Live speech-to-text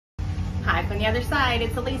on the other side.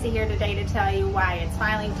 It's Elisa here today to tell you why it's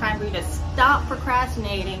finally time for you to stop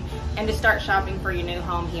procrastinating and to start shopping for your new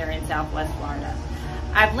home here in Southwest Florida.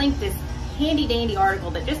 I've linked this handy dandy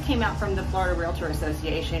article that just came out from the Florida Realtor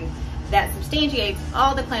Association that substantiates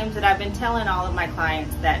all the claims that I've been telling all of my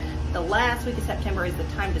clients, that the last week of September is the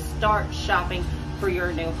time to start shopping for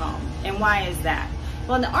your new home. And why is that?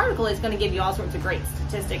 Well, in the article, it's going to give you all sorts of great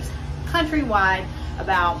statistics countrywide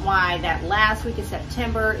about why that last week of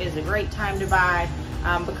September is a great time to buy,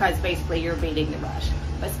 because basically you're beating the rush.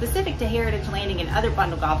 But specific to Heritage Landing and other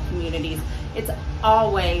bundle golf communities, it's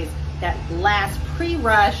always that last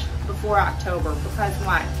pre-rush before October, because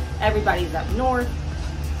why? Everybody's up north,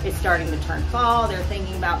 it's starting to turn fall, they're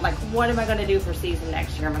thinking about, like, what am I going to do for season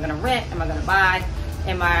next year? Am I going to rent? Am I going to buy?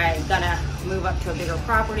 Am I going to move up to a bigger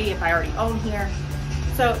property if I already own here?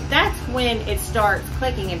 So that's when it starts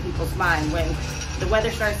clicking in people's mind, when the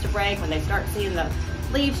weather starts to break, when they start seeing the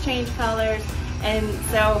leaves change colors. And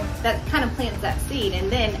so that kind of plants that seed.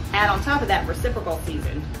 And then add on top of that reciprocal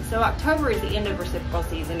season. So October is the end of reciprocal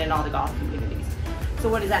season in all the golf communities. So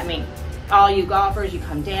what does that mean? All you golfers, you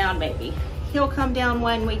come down, maybe he'll come down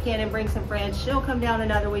one weekend and bring some friends, she'll come down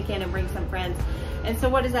another weekend and bring some friends. And so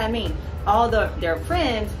what does that mean? All their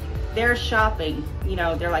friends, they're shopping, you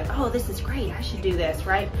know, they're like, oh, this is great, I should do this,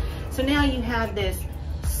 right? So now you have this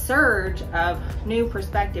surge of new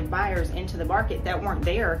prospective buyers into the market that weren't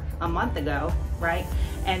there a month ago, right?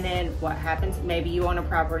 And then what happens? Maybe you own a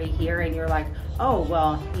property here and you're like, oh,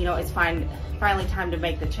 well, you know, it's finally time to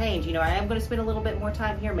make the change. You know, I am going to spend a little bit more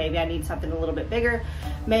time here. Maybe I need something a little bit bigger.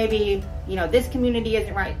 Maybe, you know, this community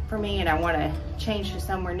isn't right for me and I want to change to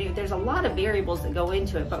somewhere new. There's a lot of variables that go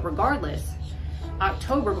into it, but regardless,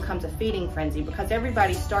 October becomes a feeding frenzy because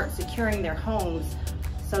everybody starts securing their homes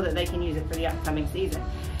so that they can use it for the upcoming season.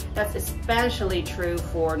 That's especially true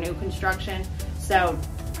for new construction. So,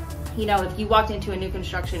 you know, if you walked into a new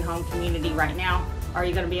construction home community right now, are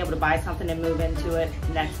you going to be able to buy something and move into it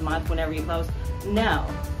next month whenever you close? No,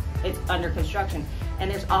 it's under construction.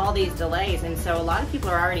 And there's all these delays. And so a lot of people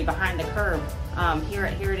are already behind the curve. Here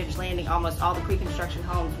at Heritage Landing, almost all the pre-construction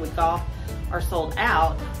homes with golf are sold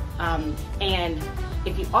out. And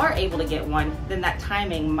if you are able to get one, then that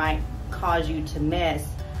timing might cause you to miss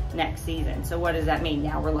next season. So what does that mean?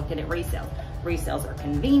 Now we're looking at resales. Resales are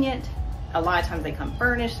convenient. A lot of times they come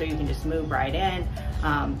furnished, so you can just move right in.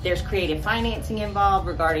 There's creative financing involved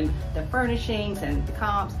regarding the furnishings and the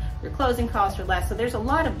comps. Your closing costs are less. So there's a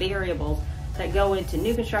lot of variables that go into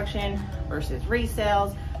new construction versus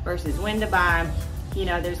resales versus when to buy. You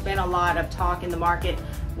know, there's been a lot of talk in the market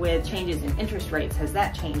with changes in interest rates. Has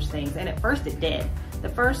that changed things? And at first it did. The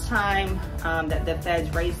first time that the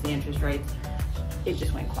feds raised the interest rates, it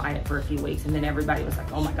just went quiet for a few weeks, and then everybody was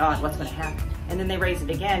like, oh my God, what's gonna happen? And then they raised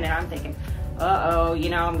it again, and I'm thinking, uh-oh, you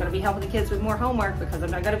know, I'm gonna be helping the kids with more homework because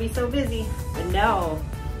I'm not gonna be so busy. But no,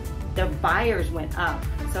 the buyers went up.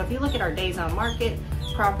 So if you look at our days on market,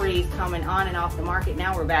 properties coming on and off the market,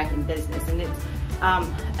 now we're back in business, and it's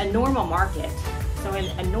a normal market. So in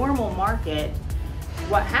a normal market,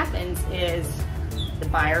 what happens is the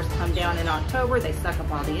buyers come down in October, they suck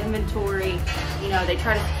up all the inventory, you know, they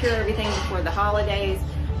try to secure everything before the holidays,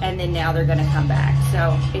 and then now they're gonna come back.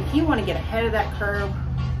 So if you wanna get ahead of that curve,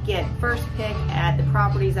 get first pick at the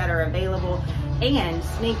properties that are available and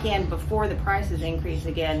sneak in before the prices increase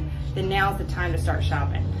again, then now's the time to start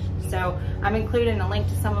shopping. So I'm including a link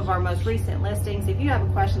to some of our most recent listings. If you have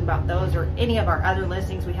a question about those or any of our other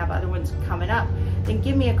listings, we have other ones coming up, then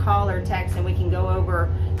give me a call or text and we can go over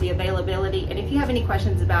the availability. And if you have any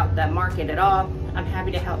questions about that market at all, I'm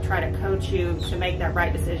happy to help try to coach you to make that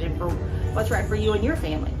right decision for what's right for you and your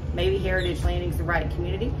family. Maybe Heritage Landing is the right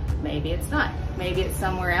community, maybe it's not. Maybe it's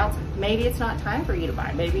somewhere else, maybe it's not time for you to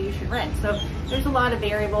buy, maybe you should rent. So there's a lot of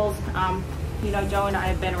variables. You know, Joe and I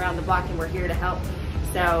have been around the block and we're here to help.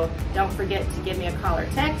 So don't forget to give me a call or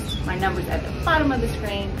text. My number's at the bottom of the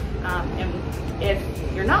screen. And if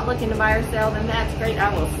you're not looking to buy or sell, then that's great.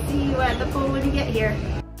 I will see you at the pool when you get here.